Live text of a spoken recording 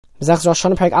The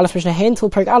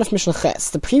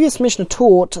previous Mishnah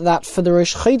taught that for the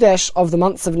Rosh Chodesh of the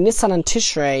months of Nisan and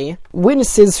Tishrei,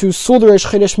 witnesses who saw the Rosh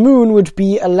Chodesh moon would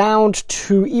be allowed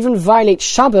to even violate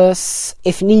Shabbos,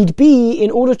 if need be,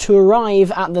 in order to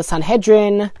arrive at the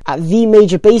Sanhedrin, at the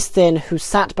major Beis Din who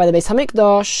sat by the Beis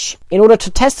Hamikdash, in order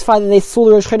to testify that they saw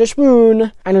the Rosh Chodesh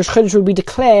moon, and Rosh Chodesh would be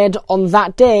declared on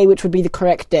that day, which would be the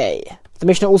correct day. The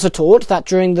Mishnah also taught that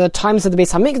during the times of the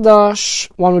Beis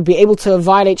Hamikdash, one would be able to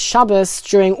violate Shabbos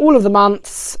during all of the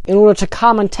months in order to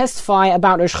come and testify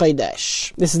about Rosh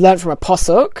Chodesh. This is learned from a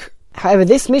Pasuk. However,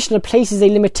 this Mishnah places a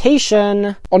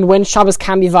limitation on when Shabbos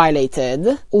can be violated,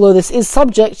 although this is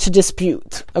subject to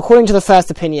dispute. According to the first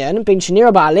opinion, Ben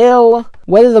Shenira Ba'alil,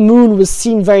 whether the moon was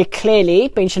seen very clearly,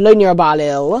 Ben Shelo Nira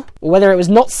Ba'alil, or whether it was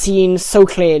not seen so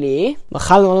clearly,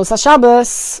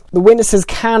 the witnesses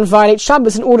can violate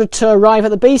Shabbos in order to arrive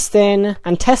at the Beis Din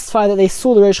and testify that they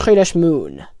saw the Rosh Chodesh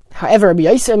moon. However, Rabbi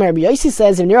Yossi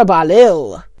says, Nira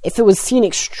Ba'alil, if it was seen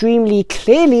extremely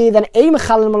clearly, then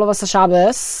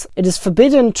it is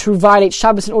forbidden to violate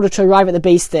Shabbos in order to arrive at the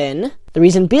Beis Din. The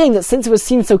reason being that since it was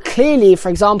seen so clearly, for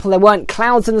example, there weren't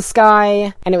clouds in the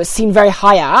sky, and it was seen very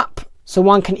high up, so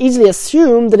one can easily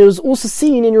assume that it was also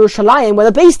seen in Yerushalayim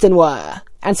where the Beis Din were.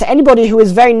 And so anybody who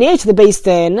is very near to the Beis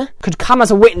Din could come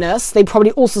as a witness. They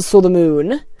probably also saw the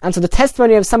moon. And so the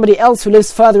testimony of somebody else who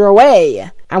lives further away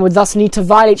and would thus need to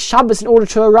violate Shabbos in order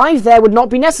to arrive there would not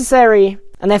be necessary.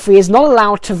 And therefore he is not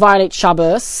allowed to violate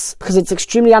Shabbos, because it's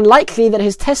extremely unlikely that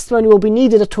his testimony will be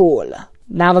needed at all.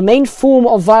 Now, the main form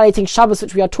of violating Shabbos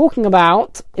which we are talking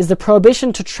about is the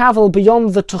prohibition to travel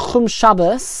beyond the Tuchum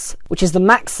Shabbos, which is the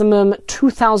maximum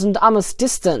 2,000 amos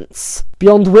distance,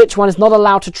 beyond which one is not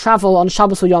allowed to travel on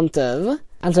Shabbos or Yom Tov.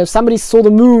 And so if somebody saw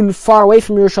the moon far away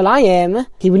from Yerushalayim,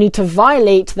 he would need to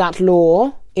violate that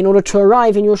law in order to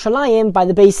arrive in Yerushalayim by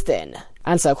the Beis Din.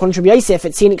 And so, according to Rabbi Yossi, if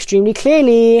it's seen extremely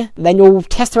clearly, then your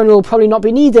testimony will probably not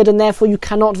be needed, and therefore you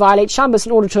cannot violate Shabbos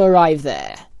in order to arrive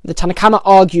there. The Tanna Kamma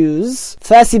argues,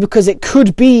 firstly because it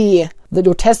could be that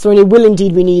your testimony will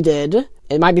indeed be needed.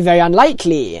 It might be very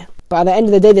unlikely, but at the end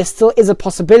of the day there still is a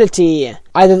possibility,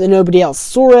 either that nobody else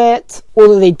saw it, or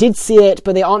that they did see it,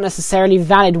 but they aren't necessarily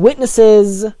valid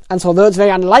witnesses. And so although it's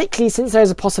very unlikely, since there is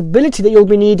a possibility that you'll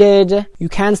be needed, you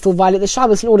can still violate the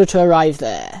Shabbos in order to arrive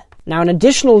there. Now, an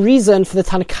additional reason for the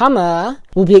Tanna Kamma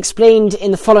will be explained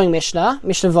in the following Mishnah,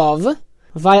 Mishnah Vav,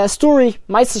 via a story.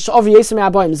 There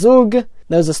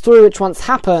was a story which once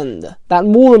happened, that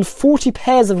more than 40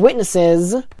 pairs of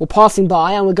witnesses were passing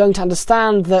by and were going to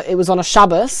understand that it was on a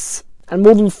Shabbos, and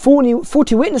more than 40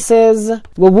 witnesses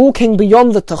were walking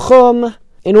beyond the Tuchum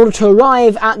in order to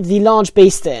arrive at the large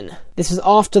Beis Din. This was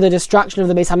after the destruction of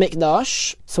the Beis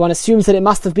Hamikdash, so one assumes that it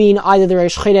must have been either the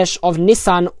Rosh Chodesh of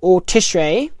Nisan or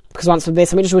Tishrei, because once the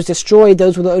Beis Hamikdash was destroyed,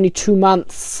 those were the only 2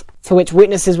 months for which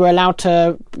witnesses were allowed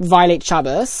to violate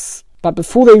Shabbos. But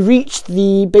before they reached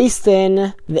the Beis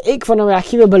Din, the Ikvan of Rabbi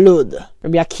Akiva Balud,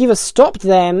 Rabbi Akiva stopped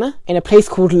them in a place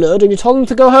called Lud, and he told them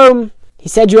to go home. He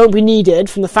said, you won't be needed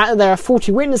from the fact that there are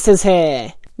 40 witnesses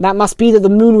here. That must be that the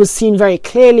moon was seen very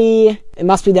clearly. It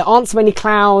must be there aren't so many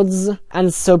clouds.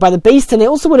 And so by the Beis Din, they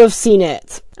also would have seen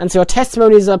it. And so your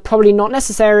testimonies are probably not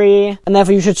necessary, and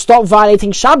therefore you should stop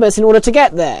violating Shabbos in order to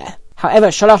get there. However,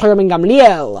 Shalach Rabbi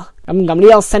Gamliel. Rabbi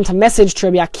Gamliel sent a message to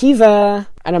Rabbi Akiva,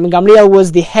 and Rabbi Gamliel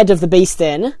was the head of the Beis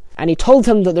Din, and he told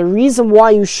him that the reason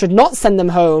why you should not send them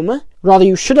home, rather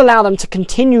you should allow them to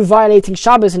continue violating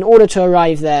Shabbos in order to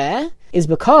arrive there, is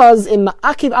because in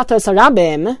Ma'akiv Atos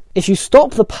Harabim, if you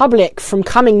stop the public from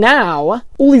coming now,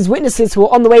 all these witnesses who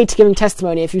are on the way to giving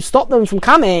testimony, if you stop them from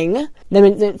coming, then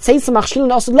it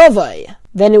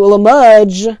will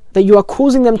emerge that you are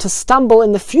causing them to stumble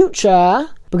in the future,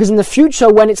 because in the future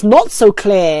when it's not so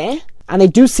clear, and they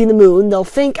do see the moon, they'll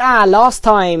think, last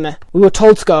time we were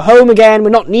told to go home again, we're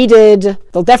not needed.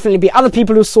 There'll definitely be other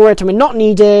people who saw it and we're not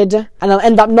needed, and they'll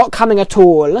end up not coming at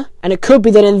all. And it could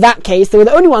be that in that case, they were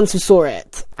the only ones who saw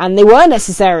it, and they were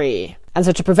necessary. And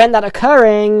so to prevent that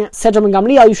occurring, said Rabbi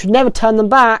Gamliel, you should never turn them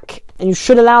back, and you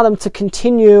should allow them to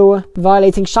continue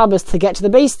violating Shabbos to get to the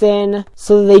Beis Din,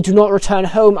 so that they do not return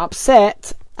home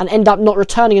upset, and end up not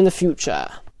returning in the future.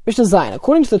 Mishnah Zayin,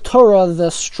 according to the Torah, the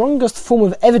strongest form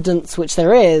of evidence which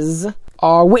there is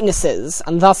are witnesses,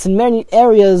 and thus in many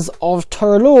areas of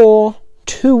Torah law,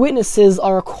 2 witnesses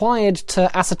are required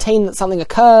to ascertain that something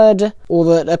occurred, or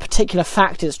that a particular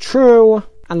fact is true,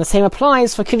 and the same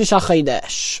applies for Kiddush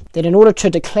HaChodesh, that in order to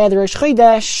declare the Rosh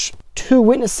Chodesh, 2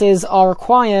 witnesses are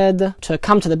required to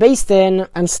come to the Beis Din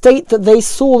and state that they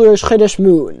saw the Rosh Chodesh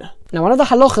moon. Now, one of the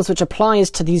halachas which applies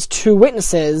to these 2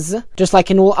 witnesses, just like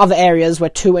in all other areas where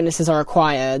 2 witnesses are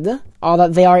required, are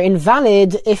that they are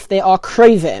invalid if they are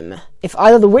krovim. If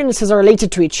either the witnesses are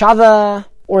related to each other,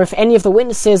 or if any of the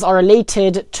witnesses are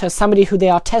related to somebody who they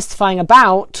are testifying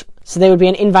about, so they would be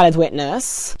an invalid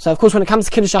witness. So of course when it comes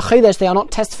to Kiddush HaChodesh, they are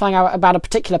not testifying about a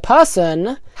particular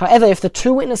person. However, if the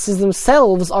two witnesses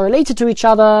themselves are related to each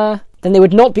other, then they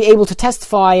would not be able to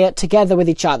testify together with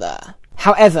each other.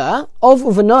 However, of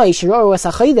Uvanoi Shiroro Es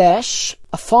HaChodesh,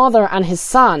 a father and his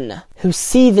son who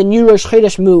see the new Rosh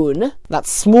Chodesh moon, that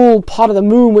small part of the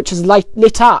moon which is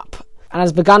lit up and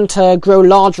has begun to grow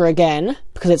larger again,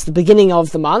 because it's the beginning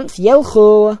of the month,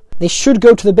 Yelchu, they should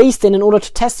go to the Beis Din in order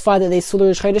to testify that they saw the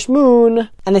Rosh Chodesh moon,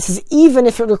 and this is even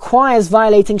if it requires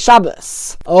violating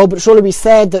Shabbos. Oh, but surely we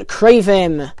said that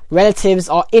krovim, relatives,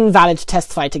 are invalid to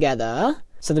testify together.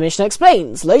 So the Mishnah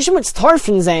explains, it's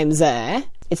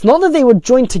not that they would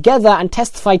join together and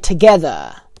testify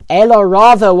together. Ela,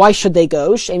 rather, why should they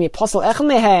go?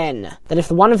 That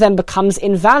if one of them becomes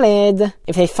invalid,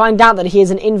 if they find out that he is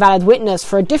an invalid witness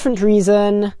for a different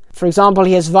reason, for example,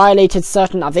 he has violated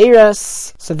certain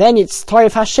averos, so then it's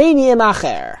Torif Hasheni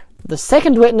Imacher. The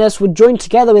second witness would join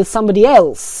together with somebody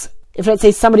else. If, let's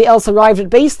say, somebody else arrived at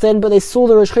Beis Din, but they saw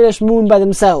the Rosh Chodesh moon by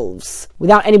themselves,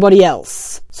 without anybody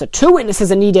else. So two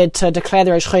witnesses are needed to declare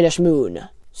the Rosh Chodesh moon.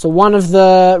 So one of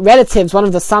the relatives, one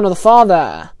of the son or the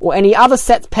father, or any other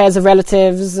set pairs of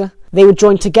relatives, they would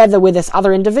join together with this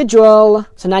other individual.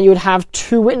 So now you would have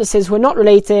two witnesses who are not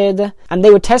related, and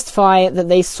they would testify that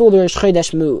they saw the Rosh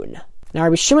Chodesh moon. Now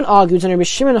Rabbi Shimon argues, and Rabbi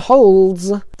Shimon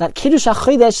holds, that Kiddush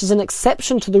HaChodesh is an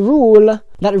exception to the rule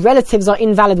that relatives are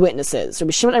invalid witnesses.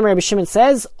 Rabbi Shimon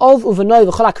says, Of Uvanoi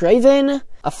V'chol HaKrovim,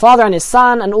 a father and his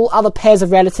son, and all other pairs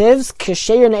of relatives,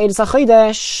 Kesheir Ne'edus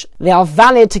HaChodesh, they are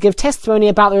valid to give testimony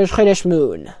about the Rosh Chodesh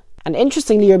moon. And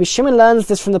interestingly, Rabbi Shimon learns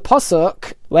this from the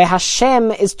Pasuk, where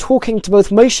Hashem is talking to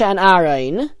both Moshe and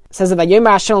Aaron. It says that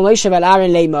Vayomer Hashem al Moshe ve'al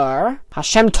Aaron leimor,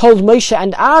 Hashem told Moshe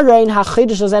and Aaron,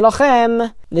 HaChodesh hazeh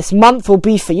lochem, this month will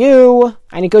be for you,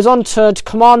 and he goes on to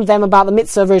command them about the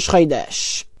mitzvah of Rosh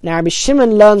Chodesh. Now Rabbi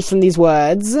Shimon learns from these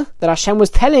words that Hashem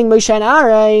was telling Moshe and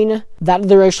Aaron that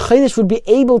the Rosh Chodesh would be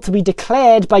able to be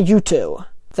declared by you two.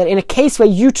 That in a case where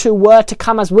you two were to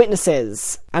come as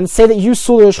witnesses and say that you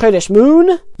saw the Rosh Chodesh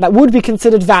moon, that would be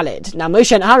considered valid. Now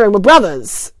Moshe and Aaron were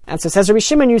brothers. And so says Rabbi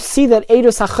Shimon, you see that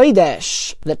Edus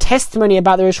HaChodesh, the testimony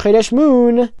about the Rosh Chodesh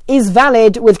moon, is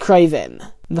valid with krovim.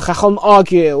 The Chacham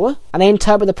argue, and they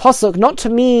interpret the Pasuk not to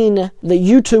mean that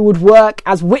you two would work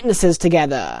as witnesses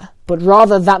together, but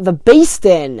rather that the Beis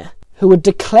Din, who would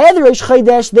declare the Rosh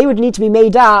Chodesh, they would need to be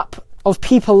made up of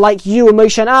people like you and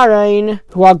Moshe and Aaron,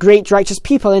 who are great righteous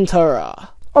people in Torah.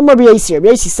 Rabbi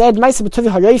Yossi said,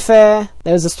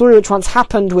 there was a story which once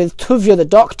happened with Tuvia the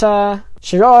doctor,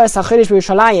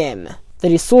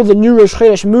 that he saw the new Rosh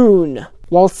Chodesh moon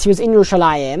whilst he was in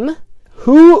Yerushalayim.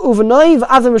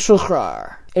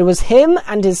 It was him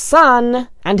and his son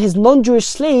and his non-Jewish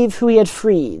slave who he had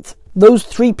freed. Those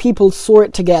three people saw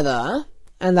it together.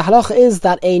 And the halacha is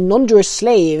that a non-Jewish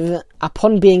slave,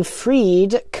 upon being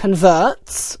freed,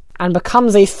 converts and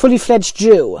becomes a fully fledged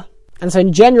Jew. And so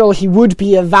in general, he would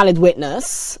be a valid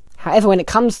witness. However, when it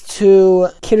comes to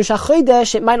Kiddush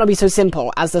HaChodesh, it might not be so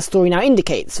simple, as the story now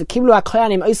indicates. The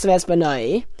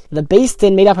Beis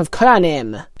Din made up of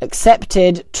Kohanim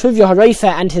accepted Tuvia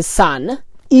HaRofer and his son,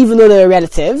 even though they were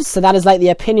relatives, so that is like the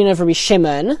opinion of Rabbi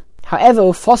Shimon. However,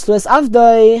 Fosluas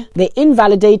Avdoi, they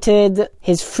invalidated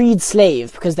his freed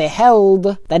slave, because they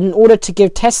held that in order to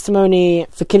give testimony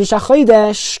for Kiddush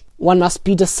HaChodesh, one must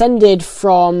be descended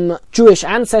from Jewish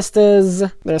ancestors.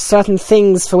 There are certain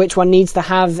things for which one needs to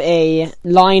have a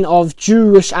line of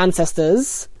Jewish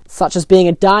ancestors, such as being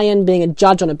a dayan, being a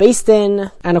judge on a Beis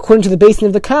Din, and according to the Beis Din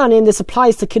of the Kohanim, this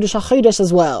applies to Kiddush HaChodesh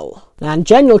as well. Now in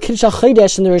general, Kiddush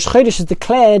HaChodesh and the Rosh Chodesh is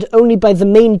declared only by the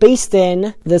main Beis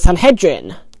Din, the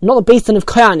Sanhedrin, not the Beis Din of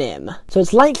Kohanim. So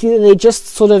it's likely that they just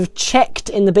sort of checked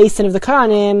in the Beis Din of the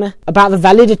Kohanim about the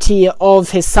validity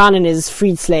of his son and his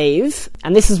freed slave,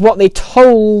 and this is what they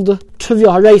told Tuvia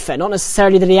HaRofer, not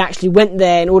necessarily that he actually went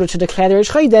there in order to declare the Rosh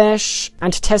Chodesh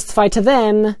and to testify to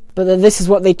them, but that this is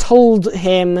what they told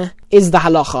him is the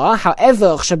halacha.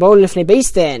 However, Shabol Lifnei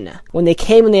Beis Din, when they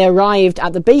came and they arrived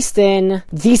at the Beis Din,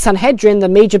 the Sanhedrin, the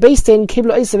major Beis Din,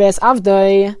 Kiblu Osaves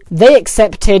Avdoi, they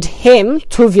accepted him,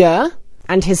 Tuvia,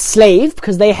 and his slave,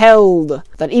 because they held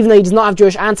that even though he does not have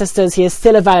Jewish ancestors, he is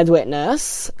still a valid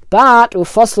witness. But,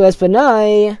 Ufoslu Es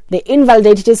Benai, they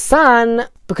invalidated his son,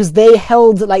 because they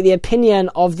held like the opinion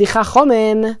of the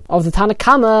Chachomim, of the Tanna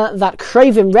Kama, that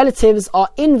krovim relatives are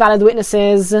invalid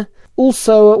witnesses,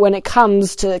 also when it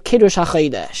comes to Kiddush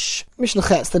HaChodesh. Mishnah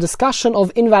Ches, the discussion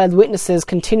of invalid witnesses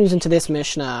continues into this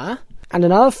Mishnah. And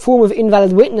another form of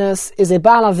invalid witness is a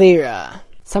Baal Aveira,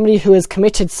 somebody who has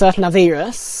committed certain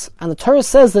Aveiras, and the Torah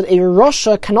says that a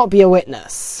Rosha cannot be a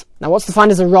witness. Now what's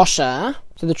defined as a Rosha?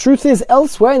 So the truth is,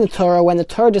 elsewhere in the Torah, when the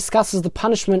Torah discusses the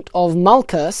punishment of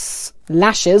Malchus,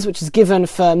 lashes, which is given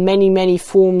for many, many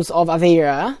forms of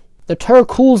Aveira, the Torah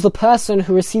calls the person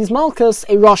who receives Malchus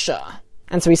a Rosha.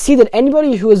 And so we see that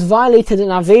anybody who has violated an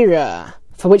Aveira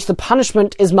for which the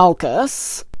punishment is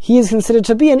Malchus, he is considered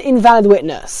to be an invalid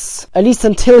witness, at least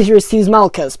until he receives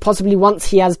Malchus, possibly once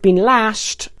he has been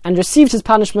lashed and received his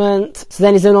punishment, so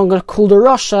then he's no longer called a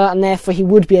Rosha, and therefore he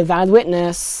would be a valid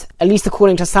witness, at least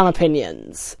according to some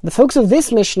opinions. The focus of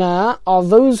this Mishnah are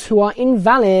those who are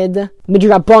invalid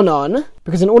midrabbanon,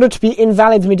 because in order to be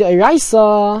invalid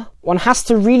midoraisa, one has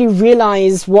to really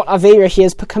realize what Aveira he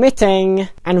is committing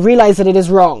and realize that it is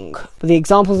wrong. But the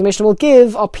examples the Mishnah will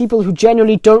give are people who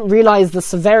genuinely don't realize the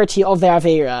severity of their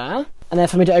Aveira, and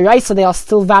therefore midoraisa they are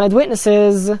still valid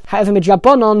witnesses. However,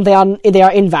 midrabbanon they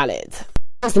are invalid.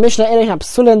 As the Mishnah Elohim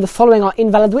Psulin, the following are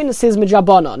invalid witnesses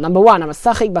midrabbanon. Number 1,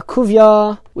 Amasachik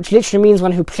Bakuvya, which literally means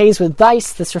one who plays with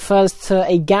dice. This refers to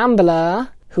a gambler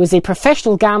who is a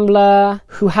professional gambler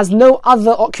who has no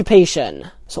other occupation.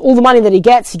 So all the money that he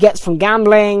gets from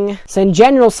gambling. So in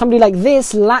general, somebody like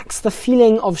this lacks the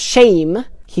feeling of shame.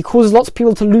 He causes lots of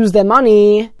people to lose their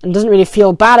money and doesn't really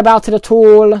feel bad about it at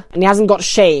all, and he hasn't got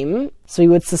shame. So we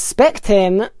would suspect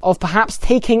him of perhaps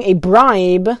taking a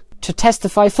bribe to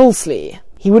testify falsely.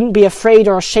 He wouldn't be afraid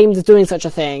or ashamed of doing such a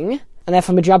thing, and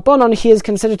therefore midrabbanon he is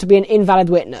considered to be an invalid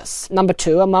witness. Number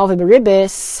 2, a malve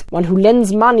beribis, one who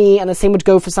lends money, and the same would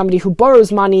go for somebody who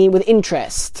borrows money with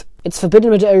interest. It's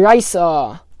forbidden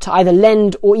midoraisa to either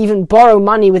lend or even borrow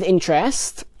money with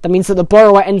interest. That means that the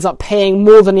borrower ends up paying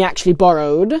more than he actually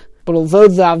borrowed. But although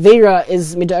the Aveira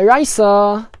is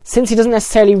midoraisa, since he doesn't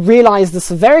necessarily realize the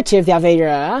severity of the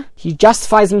Aveira, he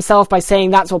justifies himself by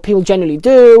saying that's what people generally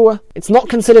do. It's not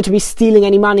considered to be stealing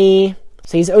any money,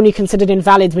 so he's only considered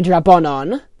invalid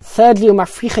midrabbanon. Thirdly,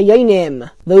 umafricha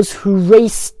yonim, those who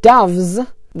race doves.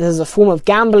 This is a form of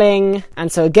gambling,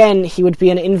 and so again, he would be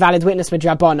an invalid witness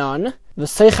midrabbanon.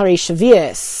 V'soicharei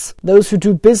shavias, those who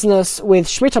do business with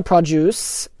shmita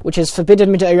produce, which is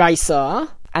forbidden midoraisa.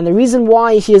 And the reason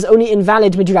why he is only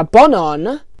invalid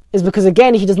midrabbanon is because,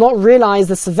 again, he does not realize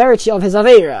the severity of his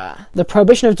Aveira. The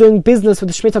prohibition of doing business with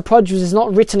the shmita produce is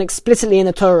not written explicitly in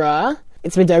the Torah.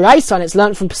 It's midoraisa and it's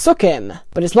learnt from Pesukim,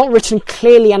 but it's not written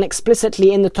clearly and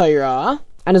explicitly in the Torah.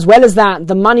 And as well as that,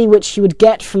 the money which he would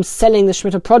get from selling the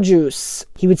shmita produce,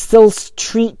 he would still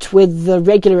treat with the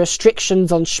regular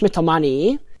restrictions on shmita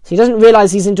money. So he doesn't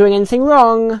realize he's doing anything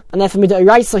wrong, and therefore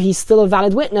midoraisa he's still a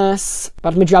valid witness,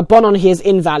 but midrabbanon he is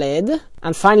invalid.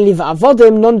 And finally,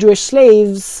 va'avodim, non-Jewish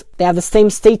slaves, they have the same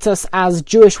status as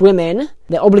Jewish women.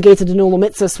 They're obligated in all the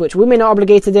mitzvahs which women are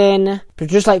obligated in, but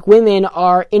just like women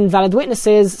are invalid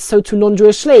witnesses, so too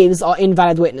non-Jewish slaves are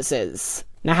invalid witnesses.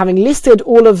 Now, having listed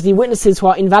all of the witnesses who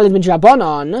are invalid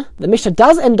midrabbanon, the Mishnah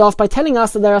does end off by telling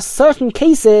us that there are certain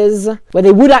cases where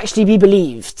they would actually be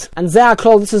believed. And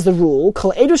Ze'aklal, this is the rule,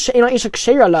 Kol edu she'ena isha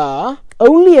kshera la,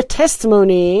 only a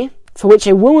testimony for which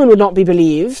a woman would not be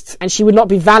believed, and she would not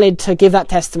be valid to give that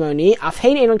testimony,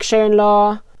 afhein eina ksherin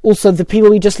la, also the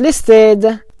people we just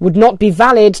listed would not be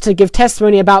valid to give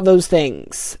testimony about those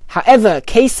things. However,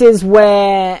 cases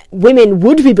where women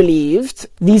would be believed,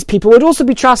 these people would also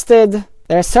be trusted.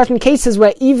 There are certain cases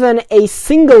where even a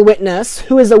single witness,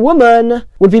 who is a woman,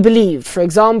 would be believed. For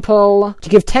example, to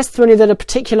give testimony that a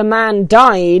particular man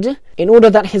died in order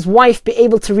that his wife be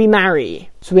able to remarry.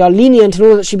 So we are lenient in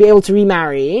order that she be able to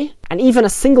remarry. And even a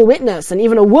single witness, and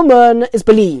even a woman, is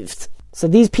believed. So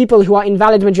these people who are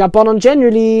invalid midrabbanon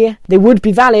generally, they would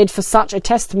be valid for such a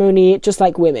testimony just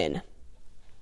like women.